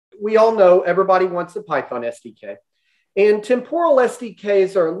we all know everybody wants a Python SDK. And temporal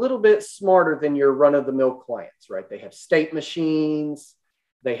SDKs are a little bit smarter than your run-of-the-mill clients, right? They have state machines,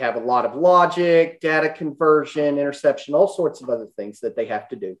 they have a lot of logic, data conversion, interception, all sorts of other things that they have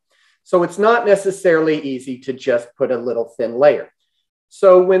to do. So it's not necessarily easy to just put a little thin layer.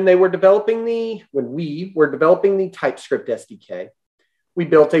 So when we were developing the TypeScript SDK, we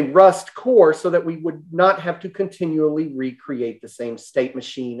built a Rust core so that we would not have to continually recreate the same state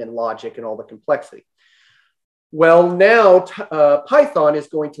machine and logic and all the complexity. Well, now Python is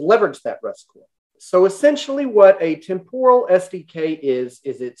going to leverage that Rust core. So essentially what a temporal SDK is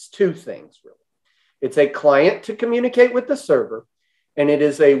it's two things, really. It's a client to communicate with the server, and it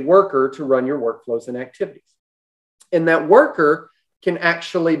is a worker to run your workflows and activities. And that worker can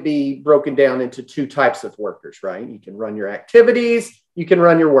actually be broken down into two types of workers, right? You can run your activities, you can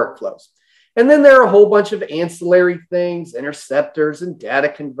run your workflows. And then there are a whole bunch of ancillary things, interceptors and data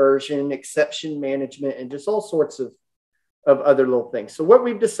conversion, exception management, and just all sorts of other little things. So what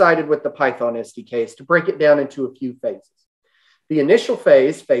we've decided with the Python SDK is to break it down into a few phases. The initial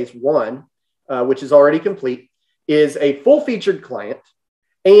phase, phase one, which is already complete, is a full-featured client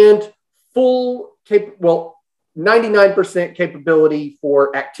and 99% capability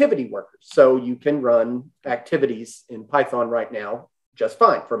for activity workers. So you can run activities in Python right now just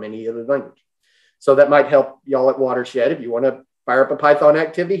fine from any other language. So that might help y'all at Watershed. If you want to fire up a Python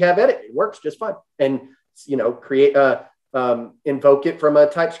activity, have at it. It works just fine. And, create invoke it from a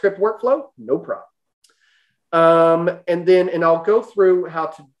TypeScript workflow, no problem. And I'll go through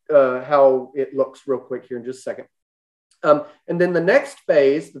how it looks real quick here in just a second. And then the next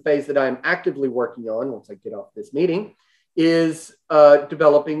phase, the phase that I'm actively working on once I get off this meeting, is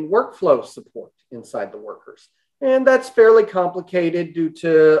developing workflow support inside the workers. And that's fairly complicated due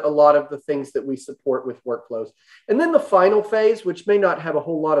to a lot of the things that we support with workflows. And then the final phase, which may not have a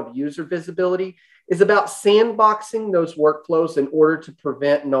whole lot of user visibility, is about sandboxing those workflows in order to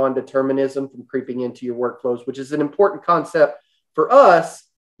prevent non-determinism from creeping into your workflows, which is an important concept for us,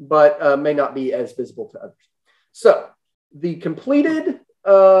 but may not be as visible to others. So the completed,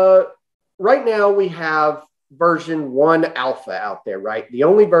 right now we have version 1 alpha out there, right? The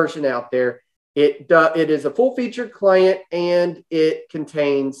only version out there. It is a full-featured client and it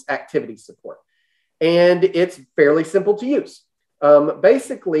contains activity support. And it's fairly simple to use.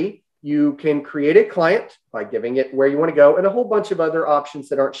 Basically, you can create a client by giving it where you want to go and a whole bunch of other options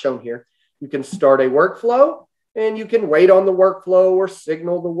that aren't shown here. You can start a workflow and you can wait on the workflow or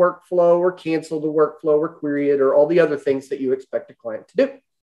signal the workflow or cancel the workflow or query it or all the other things that you expect a client to do.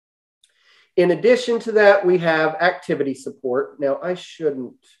 In addition to that, we have activity support. Now,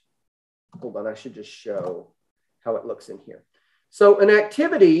 hold on, I should just show how it looks in here. So an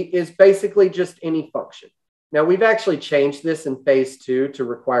activity is basically just any function. Now we've actually changed this in phase 2 to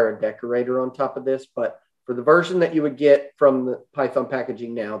require a decorator on top of this, but for the version that you would get from the Python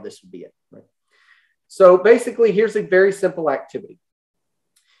packaging now, this would be it, right? So basically here's a very simple activity.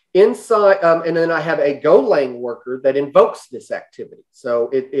 Inside, and then I have a Golang worker that invokes this activity. So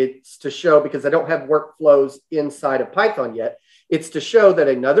it's to show, because I don't have workflows inside of Python yet, it's to show that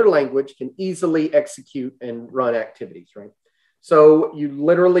another language can easily execute and run activities, right? So you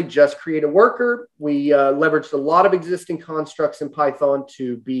literally just create a worker. We leveraged a lot of existing constructs in Python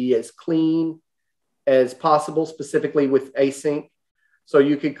to be as clean as possible, specifically with async. So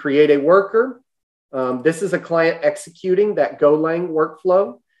you could create a worker. This is a client executing that Golang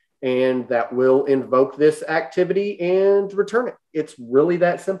workflow, and that will invoke this activity and return it. It's really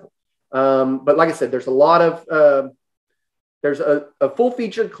that simple. But like I said, there's a lot of, there's a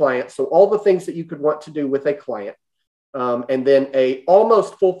full-featured client, so all the things that you could want to do with a client, and then a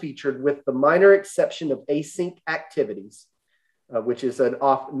almost full-featured with the minor exception of async activities, which is an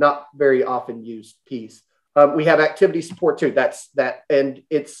not very often used piece. We have activity support too. And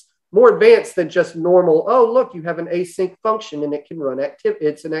it's more advanced than just normal. Oh, look, you have an async function and it can run activity.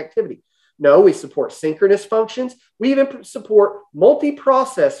 It's an activity. No, we support synchronous functions. We even support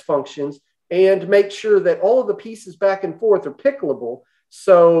multi-process functions and make sure that all of the pieces back and forth are pickleable.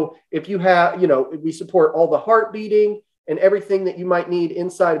 So if you have, we support all the heart beating and everything that you might need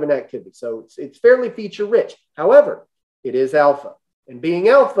inside of an activity. So it's fairly feature rich. However, it is alpha, and being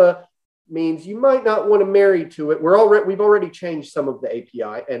alpha means you might not want to marry to it. We've already changed some of the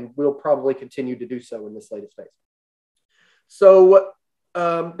API, and we'll probably continue to do so in this latest phase. So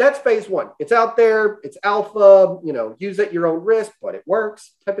that's phase 1. It's out there. It's alpha. Use at your own risk, but it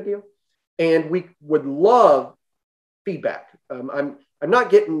works, type of deal. And we would love feedback. I'm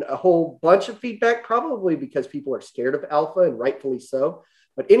not getting a whole bunch of feedback, probably because people are scared of alpha, and rightfully so.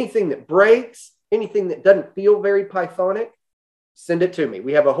 But anything that breaks, anything that doesn't feel very Pythonic, send it to me.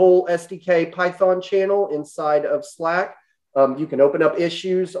 We have a whole SDK Python channel inside of Slack. You can open up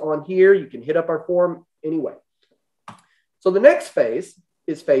issues on here. You can hit up our forum anyway. So the next phase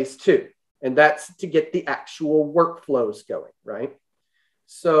is phase 2, and that's to get the actual workflows going, right?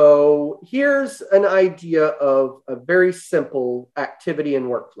 So here's an idea of a very simple activity and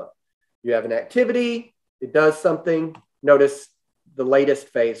workflow. You have an activity, it does something. Notice the latest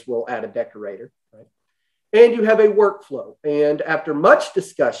phase will add a decorator, right? And you have a workflow. And after much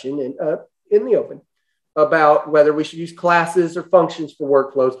discussion in the open about whether we should use classes or functions for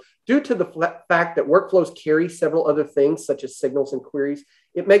workflows, due to the fact that workflows carry several other things such as signals and queries,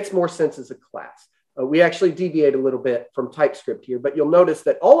 it makes more sense as a class. We actually deviate a little bit from TypeScript here, but you'll notice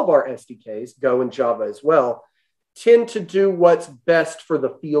that all of our SDKs, Go and Java as well, tend to do what's best for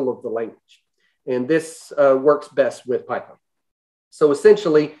the feel of the language. And this works best with Python. So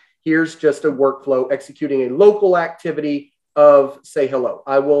essentially, here's just a workflow executing a local activity of say hello.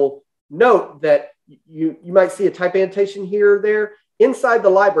 I will note that you might see a type annotation here or there. Inside the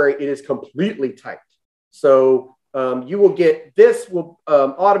library, it is completely typed. So you will get, this will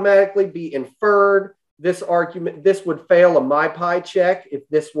automatically be inferred. This argument, this would fail a MyPy check if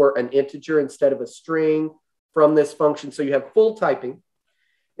this were an integer instead of a string from this function. So you have full typing.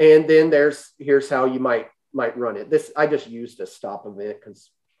 And then here's how you might run it. This, I just used a stop event because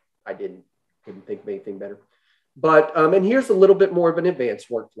I didn't think of anything better. But, and here's a little bit more of an advanced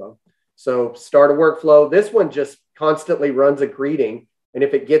workflow. So start a workflow. This one just constantly runs a greeting. And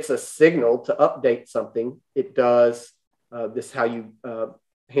if it gets a signal to update something, it does. This is how you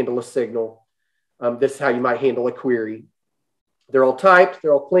handle a signal. This is how you might handle a query. They're all typed,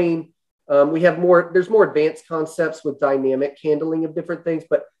 they're all clean. There's more advanced concepts with dynamic handling of different things,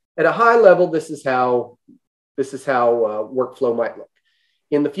 but at a high level, this is how workflow might look.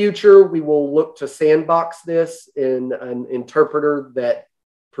 In the future, we will look to sandbox this in an interpreter that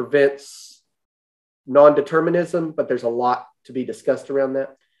prevents non-determinism, but there's a lot to be discussed around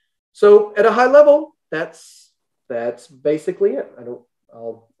that. So at a high level, that's basically it.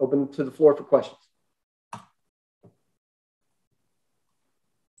 I'll open to the floor for questions.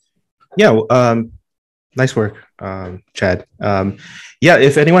 Yeah, nice work, Chad. Yeah,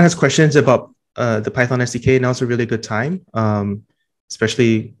 if anyone has questions about the Python SDK, now's a really good time,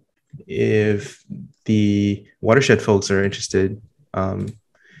 especially if the Watershed folks are interested.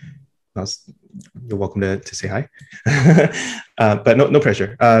 You're welcome to say hi, but no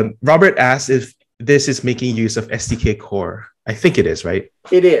pressure. Robert asked if this is making use of SDK core. I think it is, right?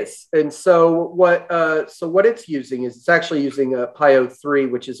 It is. And so what it's using is it's actually using a Pyo3,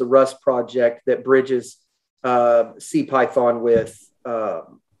 which is a Rust project that bridges C Python with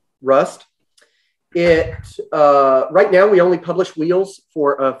Rust. Right now, we only publish wheels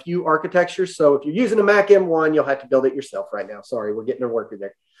for a few architectures. So if you're using a Mac M1, you'll have to build it yourself right now. Sorry, we're getting a worker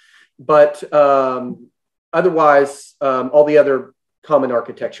there. But otherwise, all the other common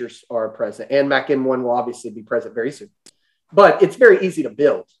architectures are present. And Mac M1 will obviously be present very soon. But it's very easy to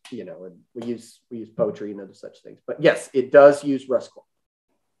build, and we use Poetry and other such things. But yes, it does use Rust core.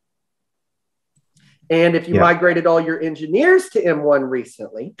 And if you migrated all your engineers to M1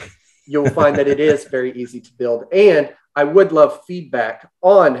 recently, you'll find that it is very easy to build. And I would love feedback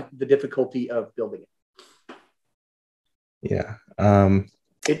on the difficulty of building it. Yeah.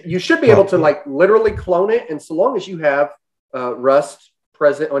 You should be able to literally clone it. And so long as you have Rust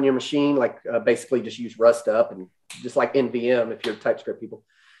present on your machine, basically just use Rust up and just like NVM if you're TypeScript people.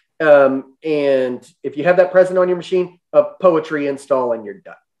 And if you have that present on your machine, a Poetry install and you're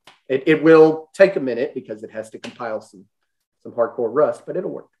done. It will take a minute because it has to compile some hardcore Rust, but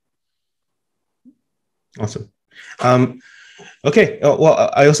it'll work. Awesome. Okay. Well,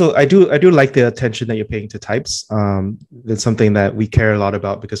 I do like the attention that you're paying to types. That's something that we care a lot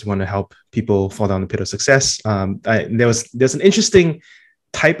about because we want to help people fall down the pit of success. There's an interesting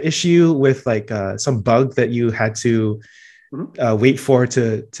type issue with some bug that you had to wait for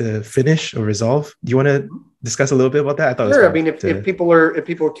to finish or resolve. Do you want to discuss a little bit about that? I thought sure. I mean, if people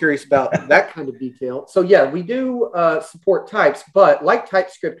are curious about that kind of detail, so yeah, we do support types, but like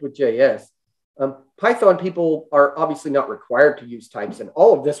TypeScript with JS. Python people are obviously not required to use types, and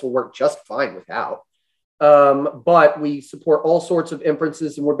all of this will work just fine without. But we support all sorts of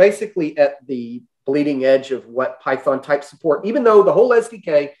inferences, and we're basically at the bleeding edge of what Python type support, even though the whole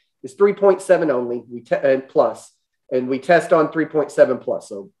SDK is 3.7 only, and plus, and we test on 3.7 plus.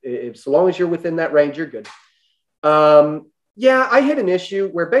 So so long as you're within that range, you're good. Yeah, I hit an issue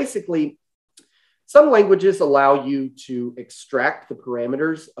where basically some languages allow you to extract the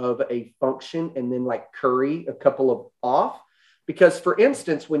parameters of a function and then curry a couple of off. Because for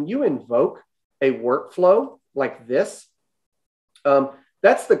instance, when you invoke a workflow like this,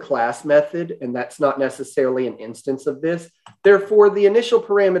 That's the class method, and that's not necessarily an instance of this. Therefore, the initial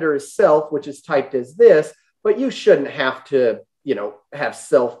parameter is self, which is typed as this, but you shouldn't have to, have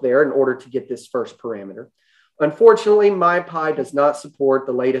self there in order to get this first parameter. Unfortunately, MyPy does not support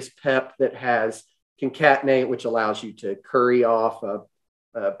the latest PEP that has concatenate, which allows you to curry off a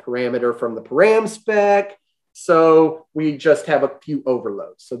parameter from the param spec. So we just have a few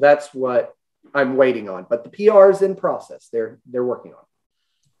overloads. So that's what I'm waiting on. But the PR is in process. They're working on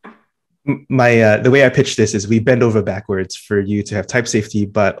it. The way I pitch this is we bend over backwards for you to have type safety,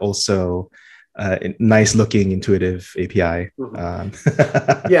 but also nice looking intuitive API.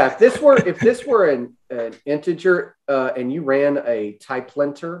 Yeah, if this were an integer and you ran a type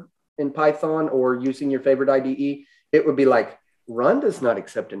linter in Python or using your favorite IDE, it would be like, run does not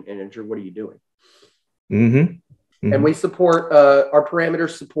accept an integer. What are you doing? And we support, our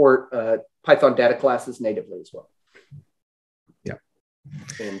parameters support Python data classes natively as well. Yeah.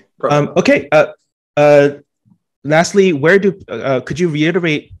 And okay. Lastly, could you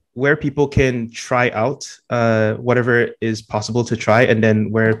reiterate where people can try out whatever is possible to try, and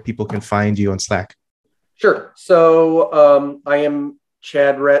then where people can find you on Slack? Sure. So I am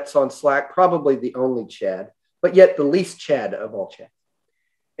Chad Retz on Slack, probably the only Chad, but yet the least Chad of all Chad.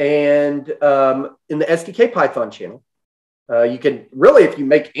 And in the SDK Python channel, you can really, if you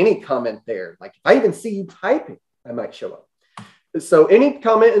make any comment there, like if I even see you typing, I might show up. So any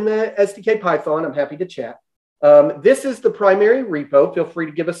comment in the SDK Python, I'm happy to chat. This is the primary repo. Feel free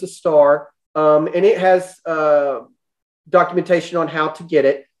to give us a star. And it has documentation on how to get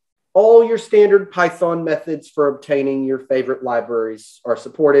it. All your standard Python methods for obtaining your favorite libraries are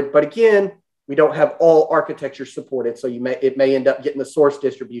supported. But again, we don't have all architecture supported. So it may end up getting the source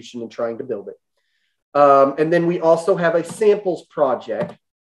distribution and trying to build it. And then we also have a samples project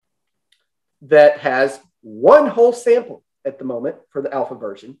that has one whole sample at the moment for the alpha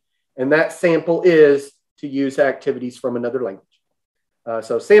version. And that sample is to use activities from another language.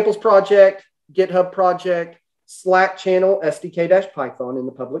 So samples project, GitHub project, Slack channel, SDK-Python in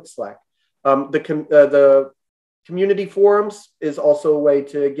the public Slack. The community forums is also a way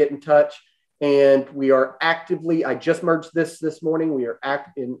to get in touch. And we are actively, I just merged this morning, we are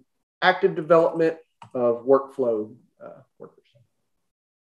in active development of workflow.